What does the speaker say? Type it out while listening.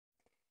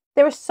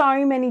There are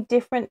so many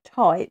different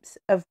types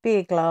of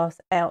beer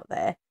glass out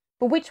there,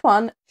 but which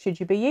one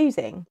should you be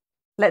using?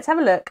 Let's have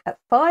a look at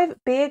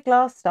 5 beer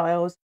glass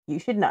styles you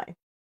should know.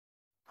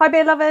 Hi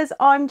beer lovers,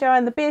 I'm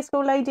Joanne the Beer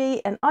School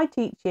Lady, and I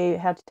teach you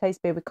how to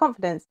taste beer with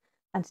confidence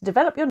and to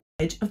develop your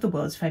knowledge of the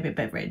world's favourite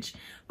beverage.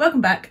 Welcome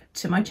back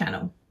to my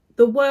channel.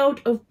 The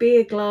world of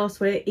beer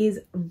glassware is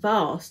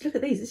vast. Look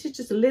at these, this is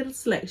just a little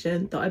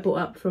selection that I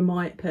brought up from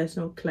my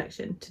personal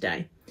collection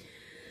today.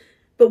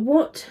 But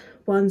what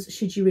ones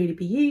should you really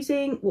be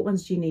using? What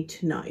ones do you need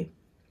to know?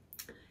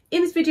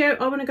 In this video,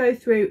 I want to go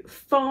through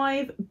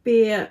 5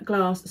 beer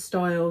glass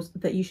styles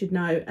that you should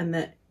know and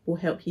that will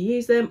help you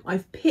use them.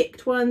 I've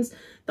picked ones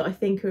that I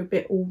think are a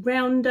bit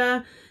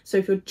all-rounder. So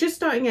if you're just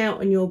starting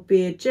out on your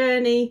beer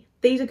journey,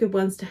 these are good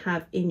ones to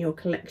have in your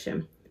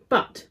collection.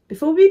 But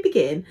before we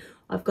begin,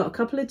 I've got a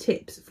couple of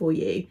tips for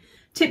you.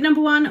 Tip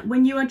number 1,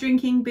 when you are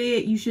drinking beer,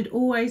 you should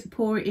always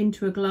pour it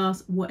into a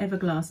glass, whatever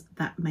glass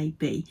that may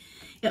be.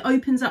 It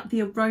opens up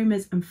the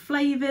aromas and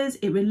flavours,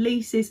 it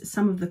releases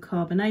some of the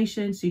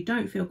carbonation so you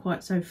don't feel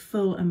quite so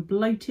full and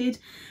bloated,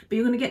 but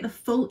you're going to get the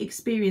full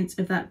experience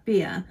of that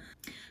beer.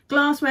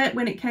 Glassware,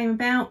 when it came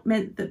about,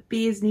 meant that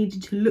beers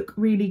needed to look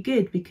really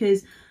good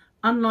because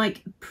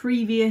unlike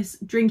previous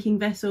drinking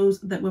vessels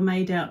that were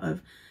made out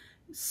of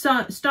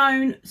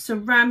stone,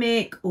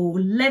 ceramic or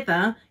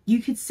leather,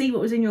 you could see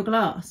what was in your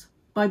glass.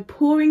 By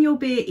pouring your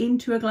beer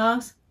into a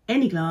glass,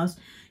 any glass,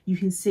 you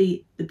can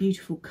see the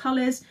beautiful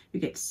colours, you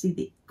get to see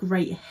the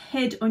great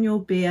head on your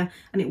beer,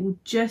 and it will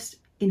just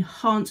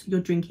enhance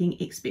your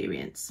drinking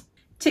experience.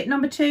 Tip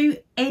number 2,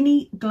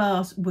 any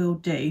glass will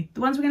do.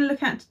 The ones we're going to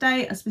look at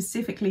today are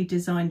specifically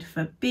designed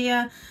for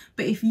beer,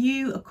 but if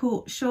you are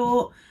caught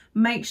short,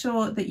 make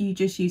sure that you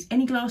just use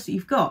any glass that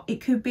you've got.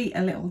 It could be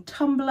a little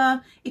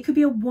tumbler, it could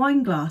be a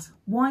wine glass.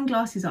 Wine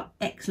glasses are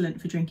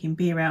excellent for drinking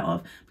beer out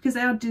of because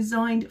they are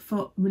designed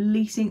for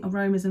releasing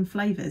aromas and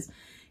flavours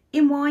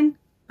in wine,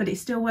 but it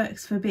still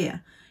works for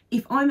beer.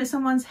 If I'm at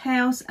someone's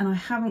house and I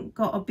haven't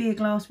got a beer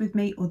glass with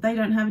me, or they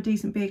don't have a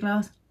decent beer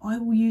glass, I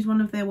will use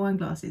one of their wine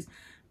glasses.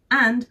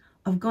 And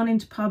I've gone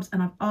into pubs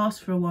and I've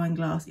asked for a wine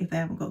glass if they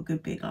haven't got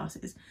good beer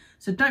glasses.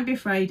 So don't be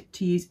afraid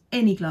to use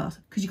any glass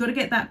because you've got to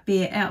get that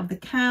beer out of the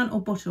can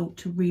or bottle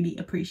to really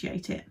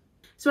appreciate it.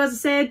 So as I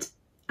said,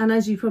 and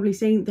as you've probably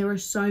seen, there are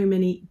so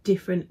many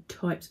different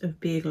types of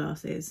beer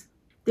glasses.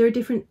 There are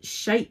different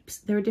shapes,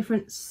 there are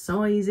different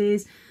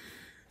sizes.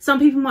 Some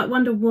people might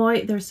wonder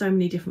why there are so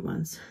many different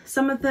ones.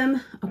 Some of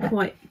them are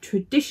quite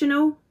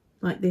traditional,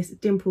 like this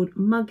dimpled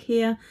mug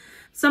here.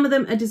 Some of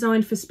them are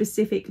designed for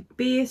specific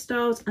beer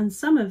styles, and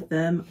some of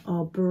them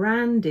are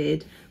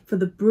branded for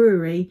the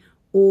brewery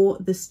or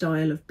the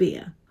style of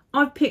beer.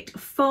 I've picked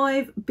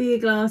 5 beer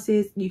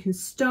glasses you can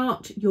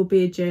start your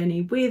beer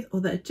journey with, or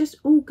that are just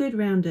all good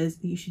rounders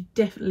that you should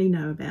definitely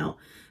know about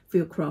for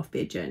your craft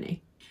beer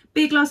journey.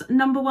 Beer glass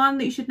number 1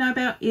 that you should know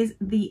about is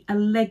the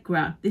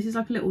Allegra. This is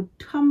like a little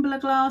tumbler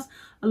glass.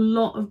 A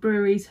lot of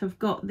breweries have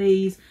got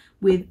these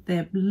with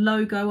their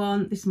logo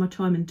on. This is my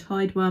Time and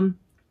Tide one.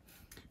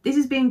 This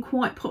has been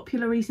quite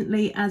popular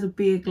recently as a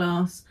beer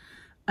glass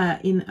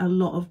in a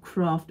lot of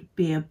craft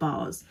beer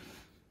bars.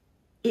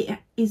 It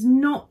is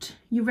not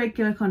your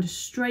regular kind of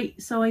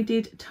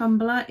straight-sided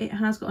tumbler. It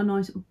has got a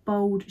nice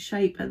bold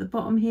shape at the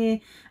bottom here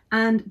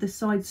and the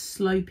sides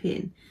slope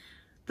in.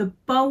 The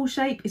bowl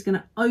shape is going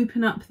to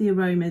open up the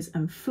aromas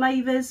and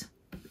flavours,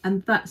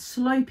 and that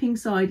sloping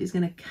side is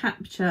going to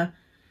capture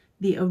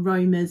the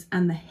aromas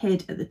and the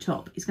head at the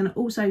top. It's going to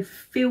also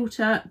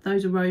filter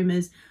those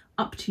aromas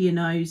up to your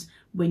nose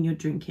when you're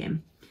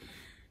drinking.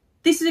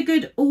 This is a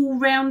good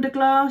all-rounder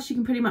glass. You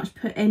can pretty much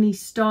put any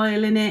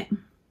style in it.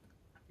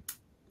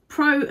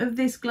 Pro of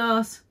this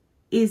glass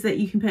is that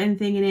you can put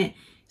anything in it.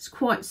 It's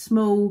quite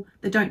small.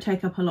 They don't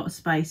take up a lot of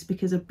space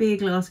because a beer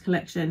glass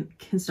collection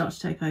can start to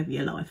take over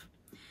your life.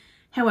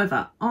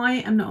 However, I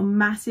am not a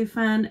massive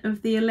fan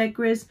of the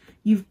Allegras.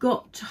 You've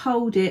got to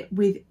hold it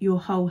with your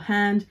whole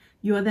hand.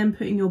 You are then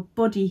putting your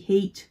body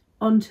heat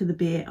onto the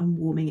beer and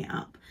warming it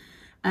up.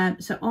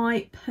 So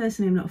I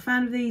personally am not a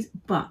fan of these,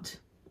 but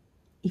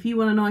if you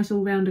want a nice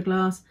all-rounder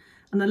glass,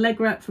 an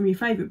Allegra from your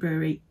favourite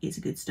brewery, it's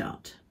a good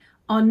start.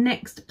 Our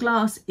next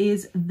glass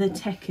is the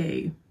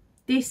Teku.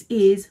 This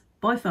is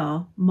by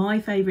far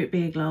my favourite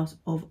beer glass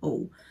of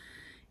all.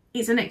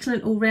 It's an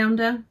excellent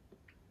all-rounder.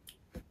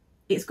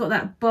 It's got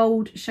that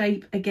bold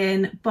shape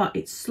again, but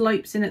it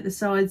slopes in at the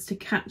sides to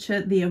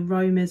capture the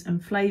aromas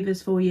and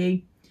flavours for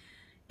you.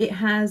 It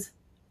has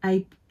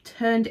a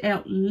turned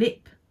out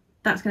lip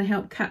that's going to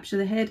help capture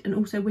the head, and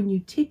also when you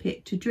tip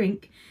it to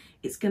drink,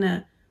 it's going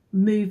to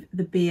move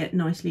the beer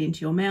nicely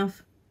into your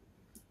mouth.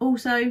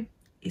 Also,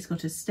 it's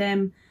got a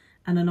stem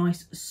and a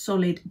nice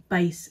solid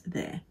base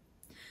there.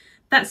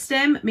 That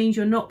stem means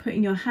you're not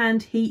putting your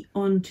hand heat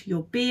onto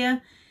your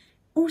beer.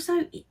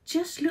 Also, it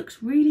just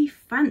looks really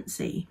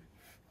fancy.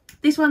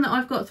 This one that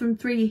I've got from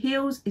Three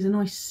Hills is a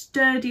nice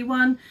sturdy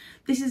one.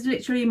 This is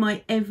literally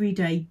my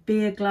everyday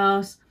beer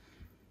glass.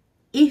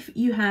 If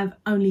you have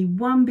only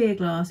one beer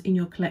glass in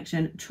your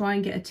collection, try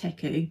and get a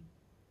Teku.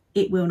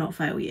 It will not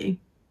fail you.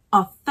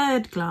 Our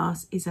third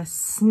glass is a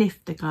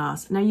snifter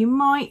glass. Now you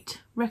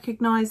might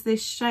recognise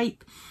this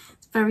shape.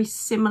 It's very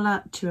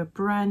similar to a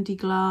brandy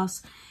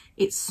glass.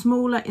 It's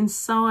smaller in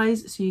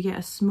size, so you get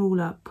a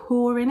smaller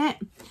pour in it.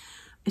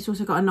 It's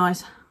also got a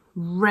nice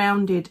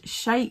rounded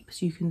shape,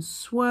 so you can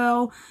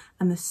swirl,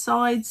 and the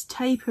sides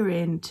taper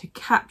in to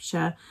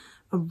capture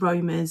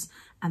aromas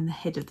and the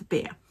head of the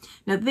beer.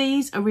 Now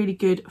these are really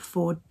good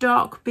for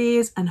dark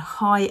beers and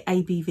high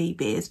ABV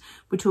beers.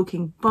 We're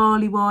talking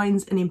barley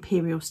wines and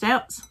imperial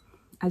stouts.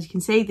 As you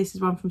can see, this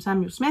is one from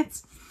Samuel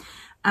Smith's,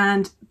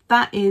 and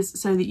that is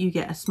so that you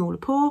get a smaller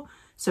pour,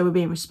 so we're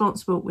being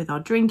responsible with our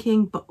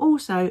drinking, but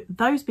also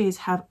those beers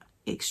have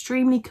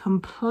extremely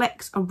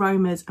complex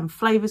aromas and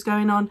flavours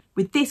going on.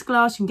 With this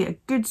glass you can get a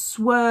good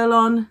swirl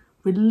on,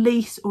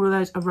 release all of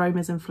those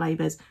aromas and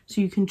flavours, so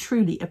you can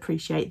truly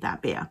appreciate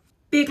that beer.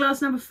 Beer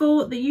glass number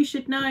 4 that you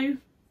should know,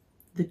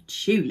 the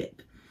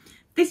tulip.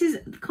 This is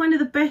kind of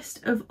the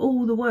best of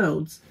all the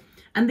worlds,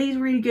 and these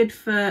are really good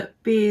for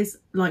beers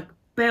like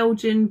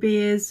Belgian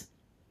beers,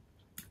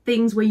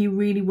 things where you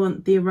really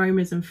want the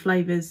aromas and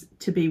flavours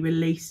to be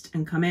released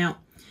and come out.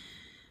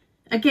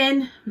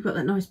 Again, we've got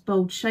that nice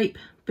bold shape,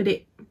 but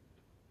it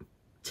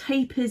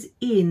tapers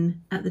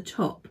in at the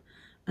top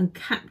and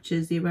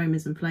captures the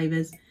aromas and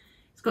flavours.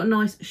 It's got a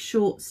nice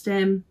short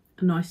stem,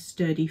 a nice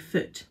sturdy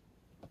foot.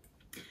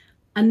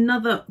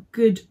 Another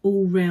good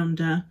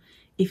all-rounder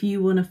if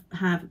you want to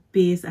have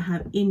beers that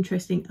have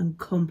interesting and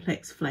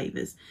complex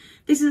flavours.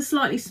 This is a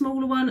slightly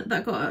smaller one that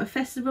I got at a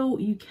festival.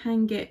 You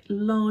can get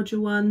larger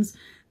ones.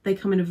 They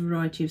come in a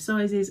variety of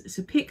sizes,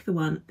 so pick the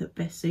one that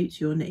best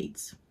suits your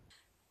needs.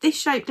 This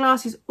shaped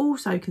glass is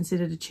also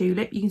considered a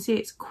tulip. You can see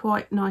it's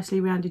quite nicely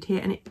rounded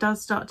here, and it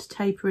does start to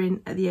taper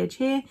in at the edge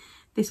here.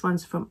 This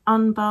one's from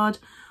Unbarred.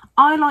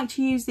 I like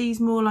to use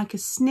these more like a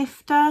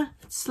snifter,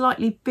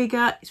 slightly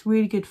bigger. It's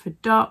really good for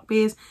dark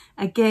beers.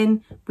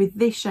 Again, with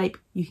this shape,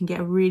 you can get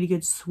a really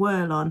good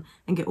swirl on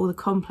and get all the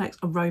complex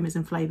aromas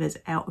and flavours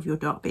out of your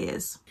dark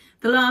beers.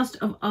 The last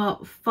of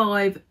our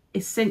 5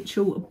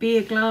 essential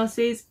beer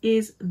glasses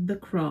is the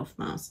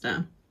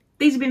Craftmaster.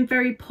 These have been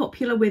very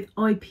popular with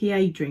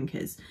IPA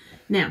drinkers.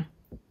 Now,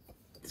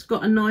 it's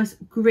got a nice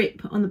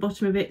grip on the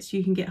bottom of it so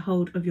you can get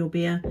hold of your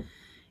beer.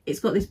 It's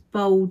got this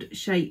bold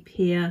shape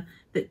here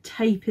that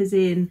tapers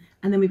in,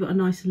 and then we've got a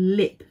nice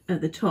lip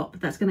at the top.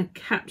 That's going to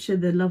capture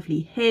the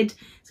lovely head.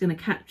 It's going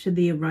to capture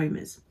the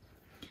aromas.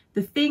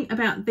 The thing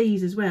about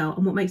these as well,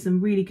 and what makes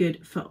them really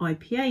good for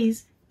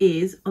IPAs,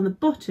 is on the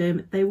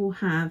bottom they will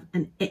have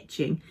an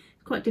etching.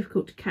 It's quite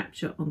difficult to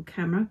capture on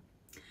camera,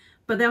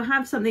 but they'll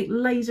have something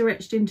laser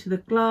etched into the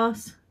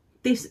glass.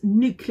 This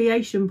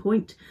nucleation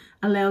point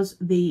allows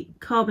the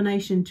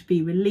carbonation to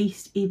be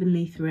released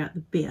evenly throughout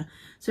the beer,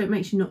 so it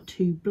makes you not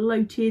too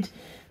bloated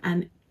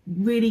and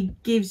really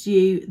gives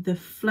you the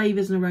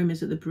flavours and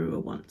aromas that the brewer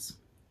wants.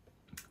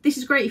 This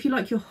is great if you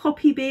like your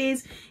hoppy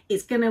beers.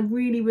 It's going to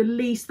really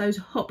release those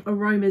hop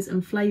aromas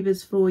and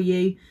flavours for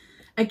you.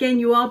 Again,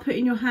 you are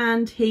putting your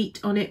hand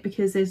heat on it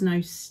because there's no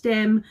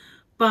stem,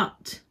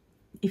 but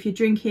if you're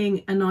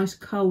drinking a nice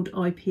cold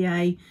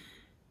IPA,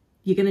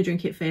 you're going to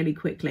drink it fairly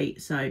quickly,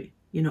 so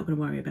you're not going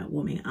to worry about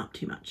warming it up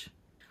too much.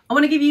 I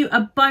want to give you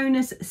a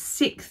bonus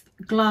 6th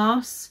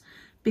glass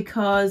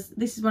because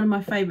this is one of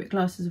my favourite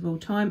glasses of all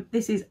time.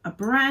 This is a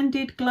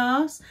branded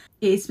glass.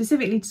 It is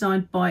specifically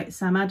designed by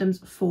Sam Adams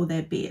for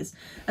their beers.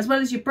 As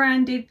well as your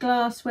branded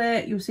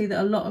glassware, you'll see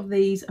that a lot of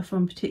these are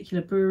from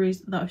particular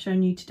breweries that I've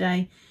shown you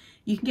today.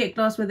 You can get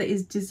glassware that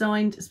is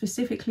designed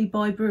specifically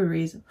by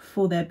breweries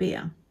for their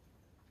beer.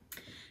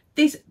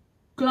 This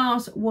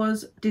glass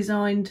was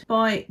designed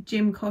by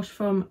Jim Kosh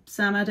from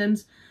Sam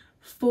Adams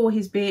for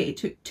his beer. It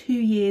took 2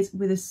 years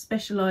with a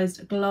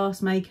specialised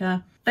glass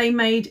maker. They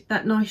made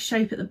that nice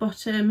shape at the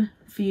bottom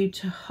for you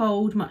to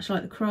hold, much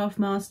like the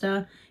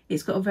Craftmaster.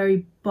 It's got a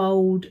very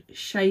bold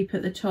shape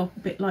at the top,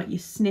 a bit like your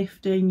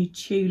snifter and your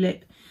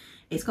tulip.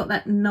 It's got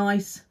that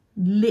nice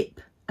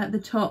lip at the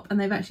top, and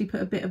they've actually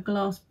put a bit of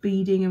glass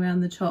beading around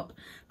the top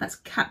that's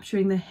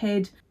capturing the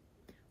head,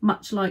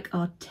 much like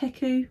our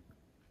Teku.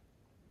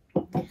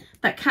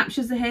 That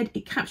captures the head,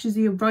 it captures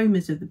the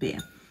aromas of the beer.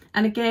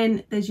 And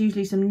again, there's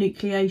usually some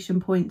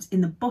nucleation points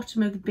in the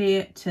bottom of the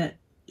beer to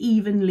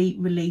evenly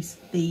release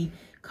the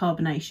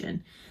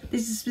carbonation.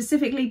 This is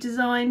specifically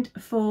designed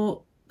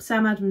for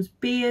Sam Adams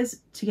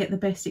beers to get the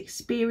best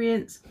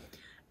experience.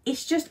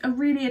 It's just a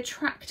really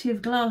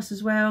attractive glass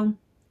as well.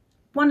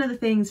 One of the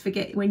things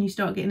when you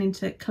start getting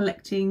into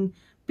collecting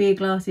beer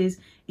glasses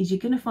is you're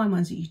going to find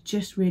ones that you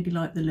just really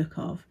like the look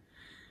of.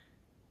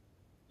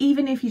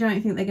 Even if you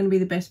don't think they're going to be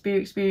the best beer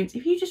experience,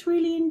 if you just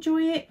really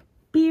enjoy it,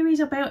 beer is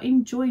about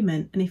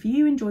enjoyment. And if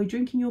you enjoy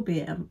drinking your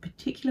beer out of a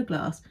particular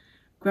glass,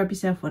 grab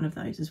yourself one of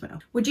those as well.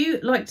 Would you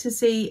like to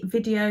see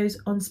videos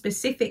on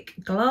specific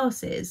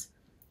glasses?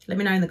 Let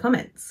me know in the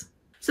comments.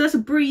 So that's a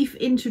brief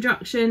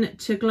introduction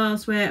to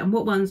glassware and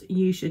what ones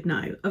you should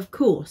know. Of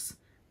course,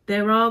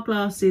 there are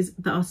glasses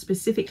that are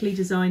specifically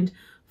designed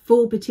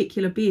for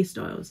particular beer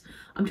styles.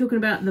 I'm talking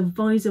about the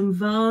Weizen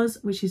vase,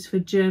 which is for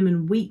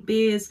German wheat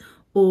beers,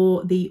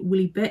 or the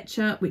Willy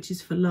Becher, which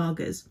is for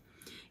lagers.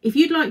 If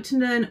you'd like to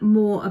learn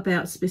more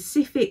about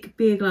specific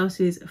beer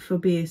glasses for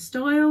beer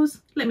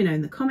styles, let me know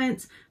in the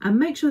comments, and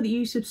make sure that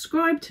you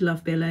subscribe to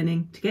Love Beer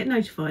Learning to get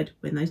notified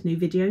when those new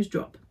videos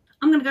drop.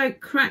 I'm going to go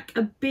crack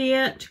a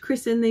beer to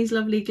christen these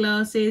lovely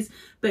glasses,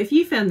 but if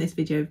you found this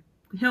video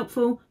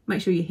helpful,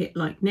 make sure you hit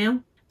like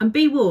now, and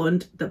be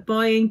warned that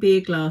buying beer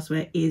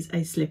glassware is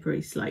a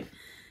slippery slope.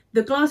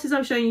 The glasses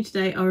I've shown you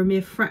today are a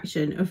mere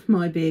fraction of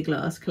my beer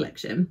glass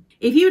collection.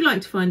 If you would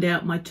like to find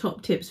out my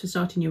top tips for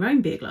starting your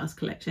own beer glass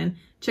collection,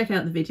 check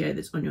out the video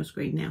that's on your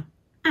screen now.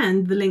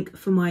 And the link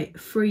for my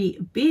free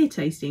beer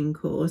tasting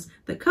course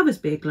that covers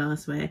beer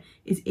glassware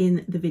is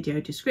in the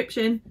video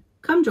description.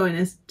 Come join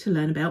us to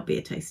learn about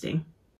beer tasting.